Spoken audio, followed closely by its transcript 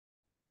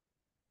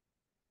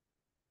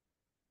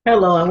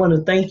Hello, I want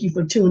to thank you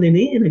for tuning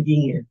in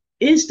again.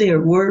 Is there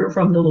a word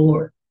from the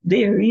Lord?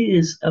 There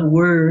is a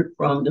word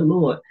from the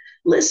Lord.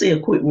 Let's say a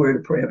quick word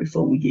of prayer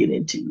before we get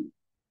into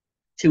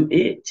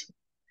it.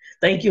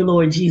 Thank you,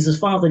 Lord Jesus.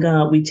 Father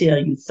God, we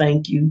tell you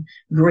thank you,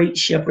 great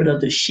shepherd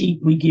of the sheep.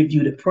 We give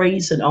you the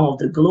praise and all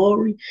the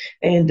glory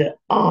and the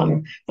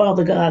honor.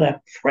 Father God, I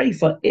pray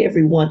for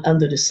everyone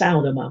under the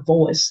sound of my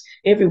voice,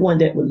 everyone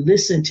that will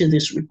listen to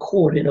this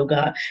recording, oh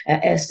God. I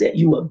ask that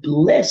you will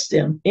bless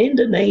them in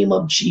the name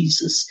of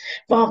Jesus.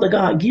 Father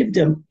God, give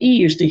them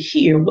ears to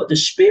hear what the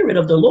Spirit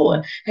of the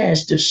Lord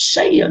has to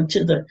say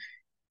unto the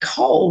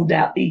called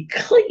out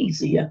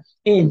ecclesia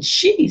in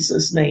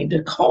Jesus' name,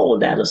 the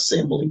called out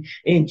assembly.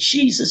 In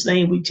Jesus'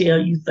 name, we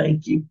tell you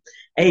thank you.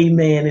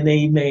 Amen and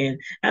amen.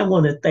 I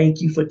want to thank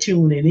you for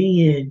tuning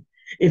in.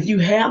 If you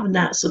have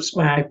not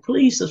subscribed,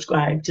 please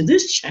subscribe to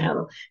this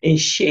channel and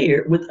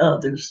share it with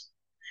others.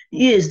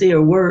 Is there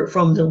a word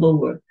from the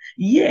Lord?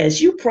 Yes,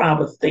 you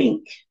probably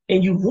think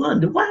and you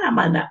wonder, why am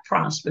I not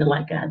prospering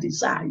like I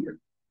desire?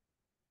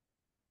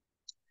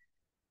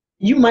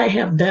 You might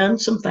have done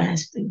some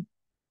fasting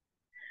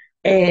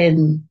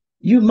and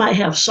you might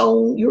have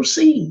sown your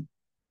seed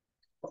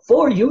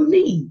for your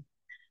need.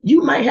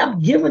 You might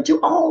have given to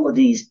all of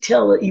these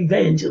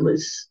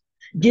televangelists,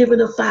 given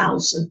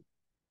 1,000,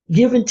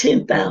 given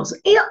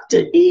 10,000,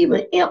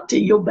 even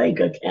empty your bank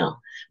account,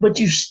 but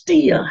you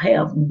still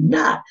have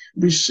not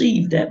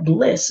received that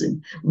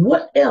blessing.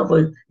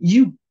 Whatever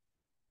you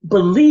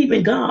believe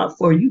in God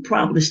for, you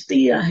probably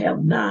still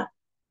have not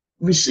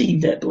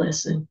received that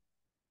blessing.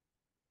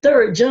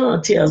 Third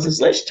John tells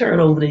us, let's turn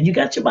over there. You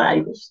got your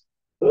Bibles.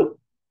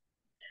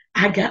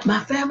 I got my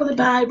family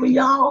Bible,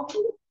 y'all.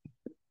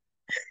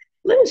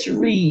 Let's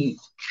read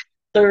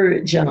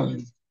Third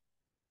John.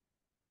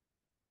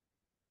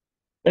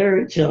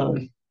 Third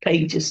John.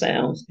 Pages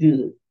sounds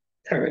good.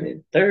 Turn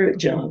it. Third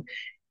John,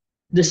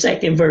 the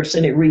second verse,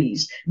 and it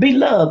reads,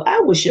 Beloved, I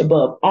wish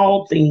above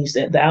all things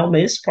that thou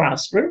mayest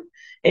prosper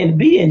and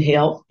be in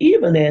health,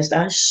 even as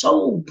thy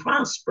soul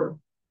prosper.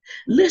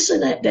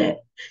 Listen at that.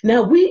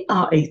 Now we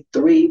are a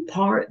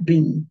three-part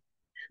being.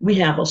 We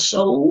have a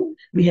soul,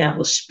 we have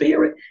a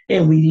spirit,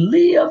 and we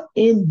live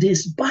in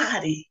this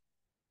body.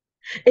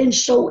 And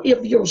so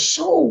if your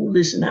soul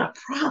is not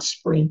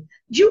prospering,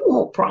 you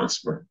won't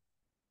prosper.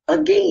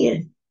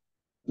 Again,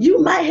 you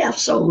might have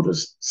sold a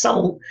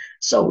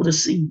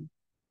seed.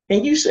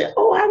 And you say,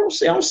 oh, I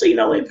don't see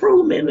no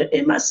improvement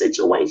in my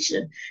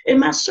situation, in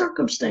my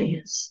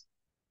circumstance.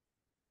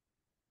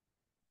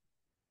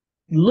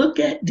 Look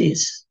at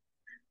this.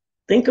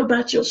 Think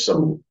about your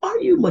soul. Are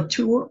you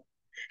mature?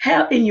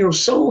 How in your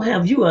soul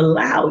have you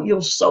allowed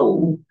your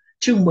soul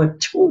to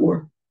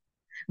mature?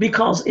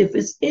 Because if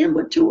it's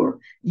immature,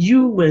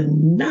 you will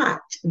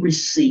not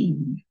receive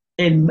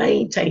and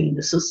maintain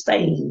the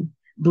sustained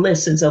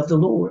blessings of the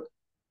Lord.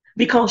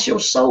 Because your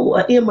soul,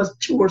 an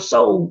immature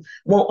soul,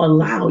 won't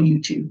allow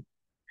you to.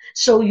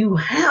 So you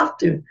have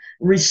to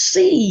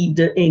receive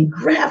the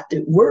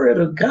engrafted word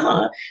of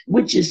God,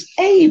 which is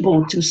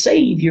able to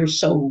save your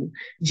soul.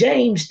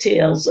 James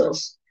tells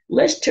us,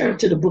 let's turn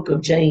to the book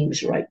of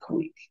James right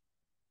quick.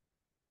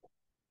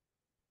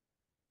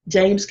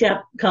 James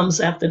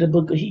comes after the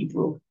book of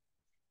Hebrew.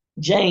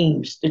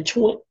 James,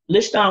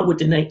 let's start with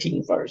the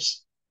 19th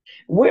verse.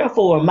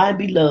 Wherefore, my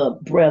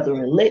beloved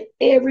brethren, let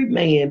every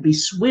man be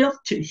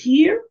swift to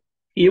hear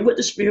what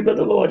the Spirit of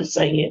the Lord is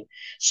saying,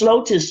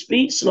 slow to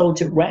speak, slow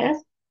to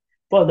wrath,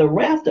 for the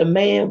wrath of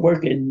man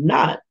worketh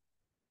not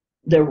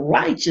the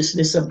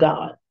righteousness of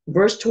God.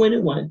 Verse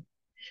 21.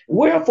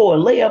 Wherefore,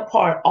 lay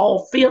apart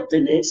all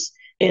filthiness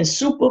and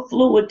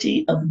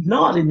superfluity of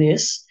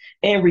naughtiness,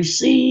 and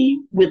receive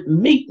with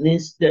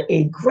meekness the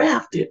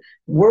engrafted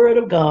word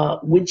of God,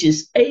 which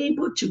is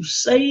able to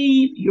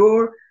save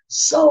your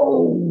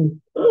soul,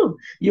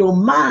 your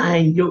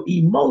mind, your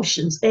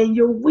emotions, and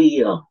your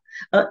will.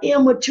 An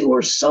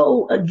immature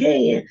soul,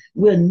 again,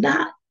 will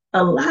not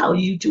allow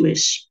you to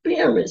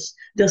experience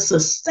the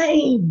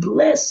sustained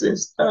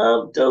blessings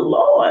of the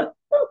Lord.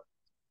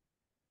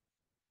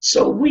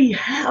 So we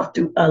have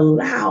to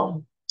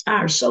allow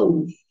our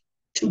souls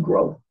to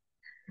grow.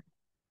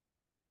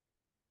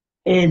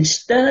 And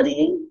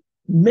studying,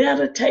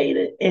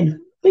 meditating, and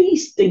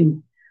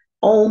feasting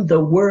on the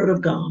word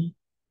of God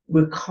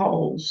will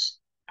cause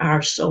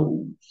our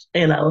souls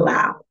and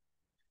allow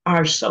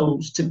our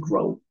souls to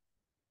grow.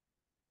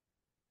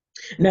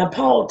 Now,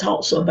 Paul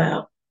talks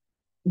about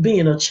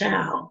being a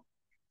child.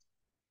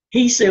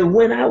 He said,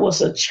 when I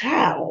was a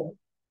child,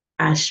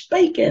 I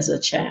spake as a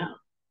child.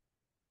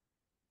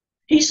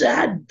 He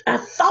said, I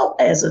thought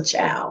as a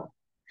child.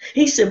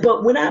 He said,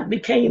 but when I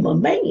became a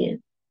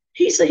man,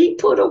 he said, he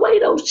put away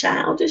those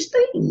childish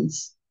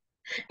things.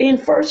 In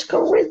First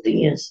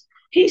Corinthians,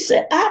 he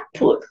said, I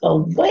put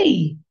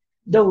away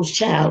those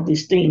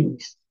childish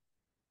things.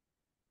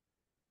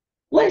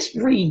 Let's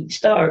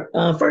start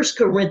First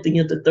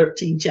Corinthians, the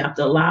 13th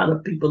chapter. A lot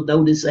of people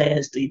know this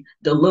as the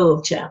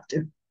love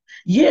chapter.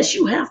 Yes,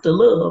 you have to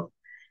love,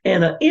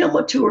 and an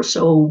immature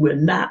soul will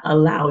not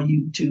allow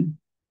you to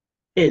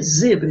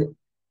exhibit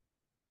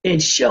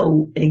and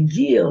show and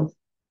give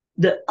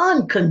the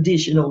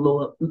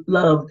unconditional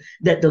love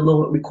that the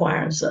Lord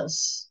requires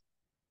us.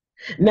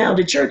 Now,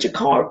 the church of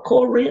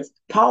Corinth,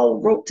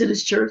 Paul wrote to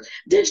this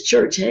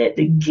church had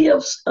the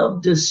gifts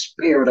of the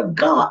Spirit of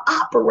God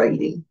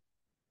operating,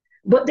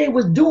 but they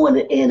was doing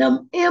it in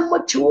an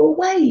immature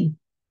way.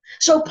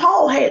 So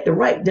Paul had to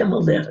write them a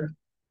letter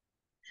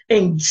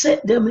and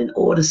set them in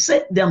order,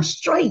 set them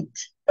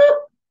straight.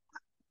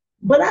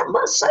 But I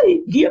must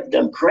say, give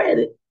them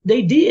credit.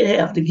 They did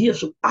have the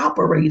gifts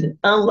operating,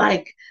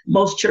 unlike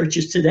most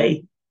churches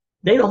today.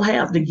 They don't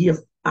have the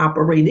gift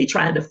operating. They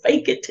trying to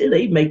fake it till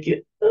they make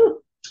it.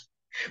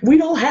 We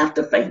don't have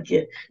to fake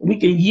it. We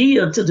can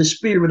yield to the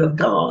Spirit of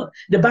God.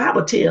 The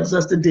Bible tells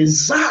us to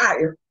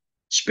desire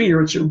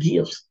spiritual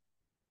gifts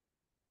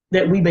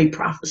that we may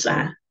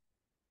prophesy.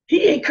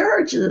 He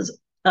encourages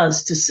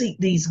us to seek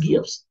these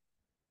gifts.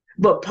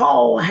 But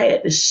Paul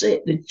had to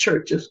set the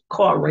church of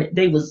Corinth.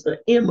 They was an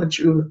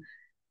immature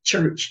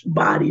church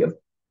body of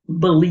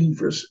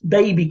believers,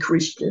 baby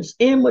Christians,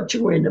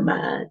 immature in the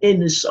mind, in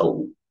the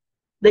soul.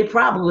 They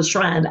probably was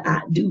trying to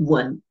outdo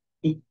one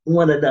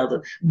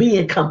another,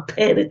 being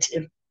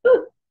competitive.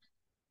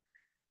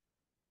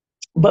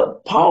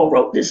 But Paul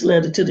wrote this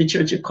letter to the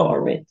church of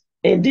Corinth,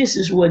 and this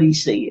is what he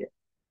said.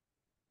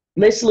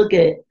 Let's look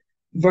at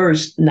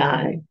verse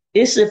 9.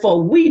 It said,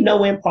 for we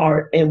know in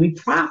part and we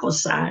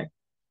prophesy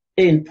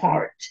in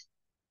part.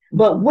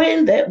 But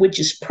when that which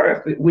is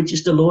perfect, which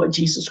is the Lord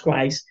Jesus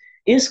Christ,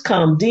 is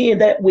come, then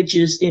that which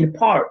is in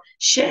part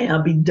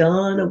shall be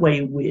done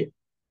away with.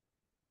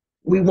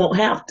 We won't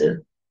have to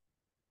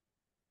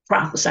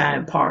prophesy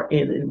in part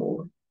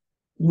anymore.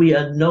 We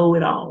are know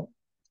it all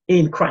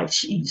in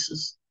Christ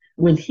Jesus.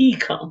 When he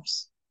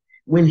comes,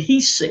 when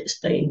he sets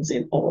things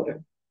in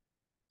order.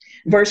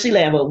 Verse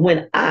 11,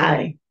 when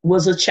I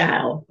was a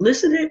child,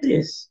 listen to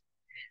this.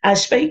 I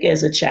spake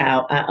as a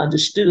child, I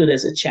understood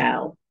as a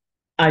child,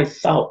 I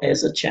thought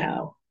as a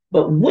child.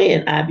 But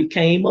when I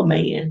became a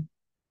man,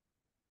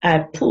 I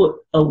put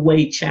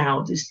away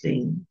childish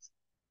things.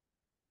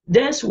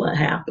 That's what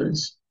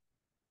happens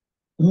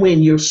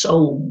when your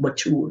soul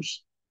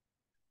matures.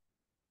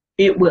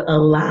 It will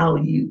allow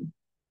you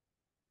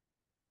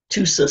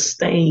to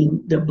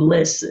sustain the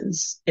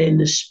blessings and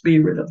the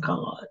Spirit of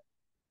God.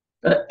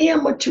 An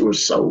immature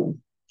soul.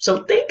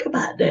 So think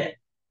about that.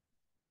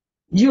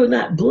 You're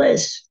not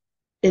blessed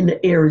in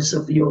the areas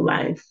of your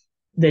life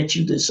that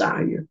you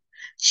desire.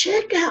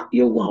 Check out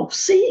your walk.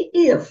 See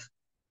if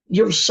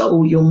your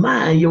soul, your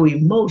mind, your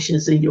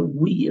emotions, and your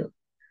will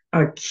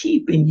are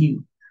keeping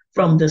you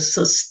from the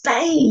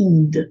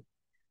sustained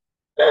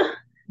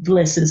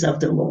blessings of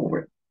the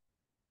Lord.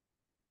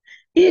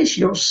 Is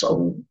your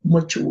soul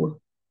mature?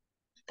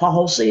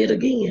 Paul said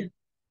again,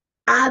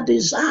 I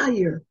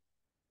desire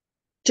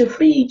to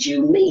feed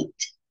you meat.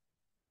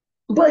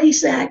 But he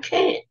said, I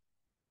can't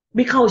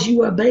because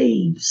you are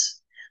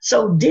babes.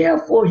 So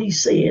therefore, he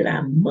said,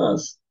 I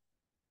must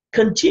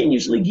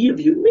continuously give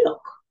you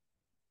milk.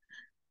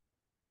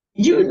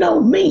 You know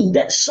me,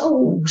 that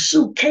soul,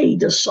 suke,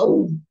 the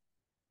soul,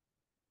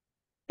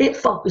 it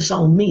focuses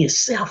on me, it's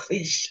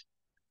selfish.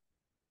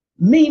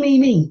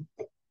 Me.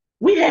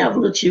 We have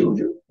little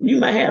children. You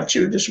might have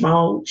children,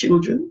 small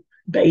children,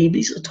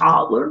 babies, a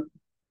toddler.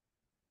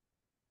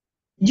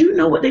 You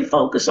know what they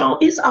focus on.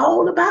 It's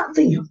all about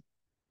them.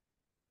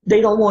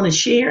 They don't want to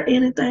share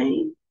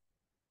anything.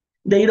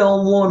 They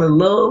don't want to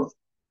love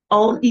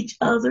on each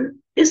other.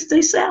 It's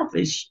they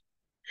selfish.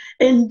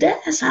 And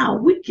that's how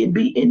we can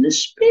be in the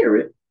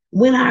spirit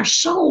when our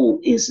soul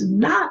is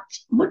not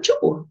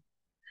mature.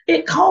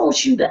 It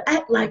calls you to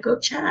act like a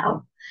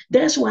child.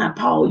 That's why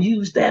Paul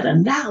used that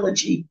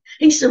analogy.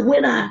 He said,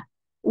 when I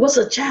was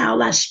a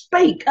child, I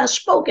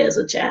spoke as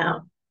a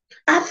child.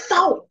 I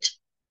thought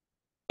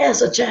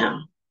as a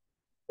child.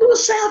 It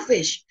was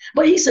selfish.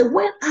 But he said,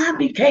 when I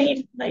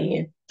became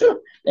man,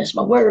 that's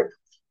my word.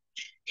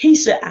 He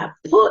said, I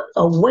put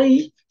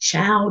away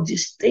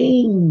childish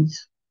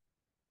things.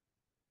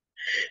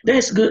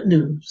 That's good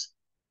news.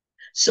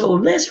 So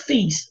let's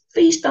feast.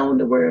 Feast on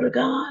the word of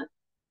God.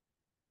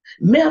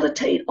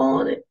 Meditate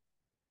on it.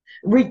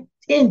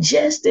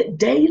 Ingest it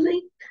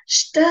daily.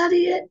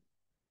 Study it.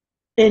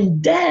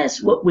 And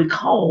that's what will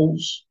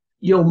cause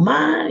your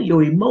mind,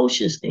 your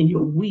emotions, and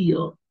your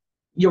will,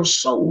 your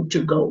soul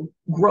to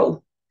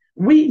grow.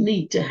 We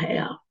need to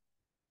have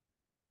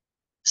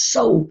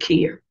soul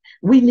care.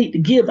 We need to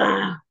give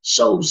our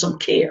soul some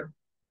care.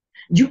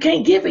 You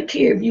can't give it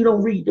care if you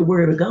don't read the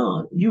word of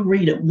God. You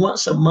read it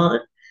once a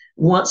month,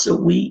 once a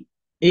week,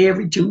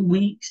 every 2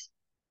 weeks.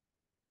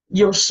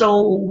 Your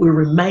soul will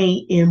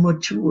remain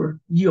immature.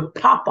 You'll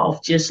pop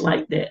off just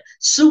like that.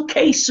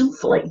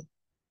 Souffle.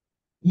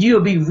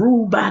 You'll be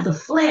ruled by the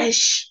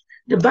flesh.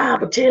 The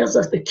Bible tells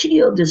us to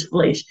kill this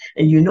flesh.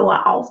 And you know, I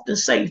often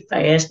say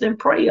fast and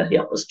prayer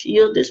help us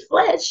kill this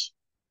flesh.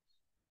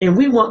 And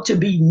we want to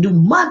be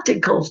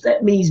pneumaticals.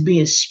 That means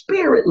being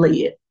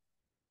spirit-led.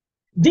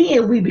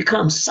 Then we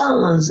become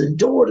sons and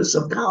daughters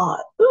of God.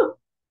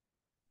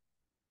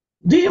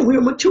 Then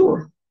we're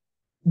mature.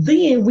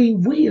 Then we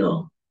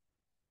will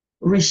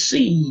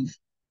receive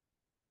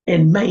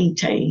and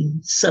maintain,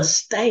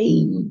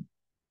 sustain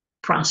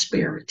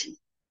prosperity,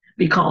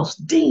 because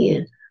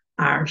then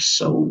our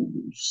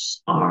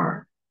souls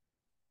are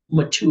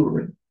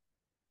maturing.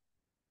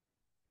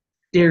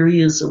 There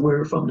is a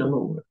word from the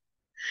Lord.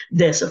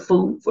 That's a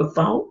food for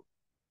thought.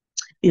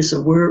 It's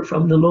a word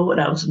from the Lord.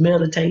 I was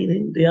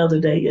meditating the other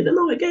day, and the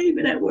Lord gave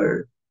me that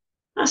word.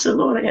 I said,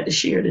 Lord, I got to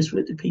share this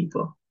with the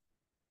people.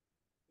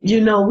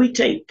 You know, we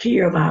take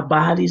care of our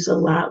bodies a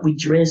lot. We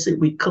dress it,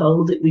 we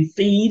clothe it, we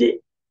feed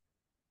it.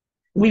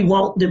 We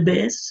want the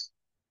best.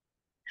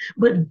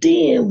 But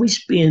then we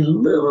spend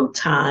little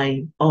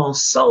time on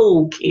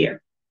soul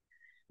care.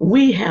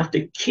 We have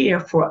to care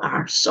for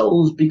our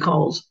souls,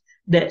 because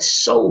that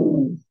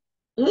soul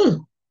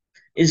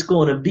is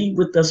going to be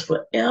with us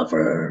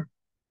forever.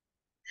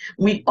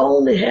 We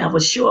only have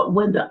a short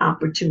window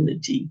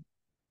opportunity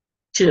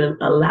to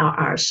allow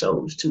our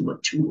souls to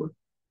mature.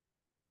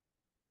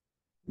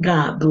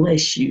 God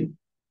bless you.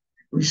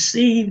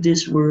 Receive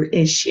this word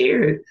and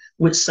share it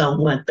with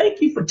someone.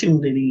 Thank you for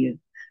tuning in.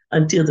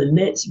 Until the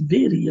next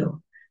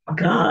video,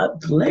 God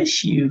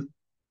bless you.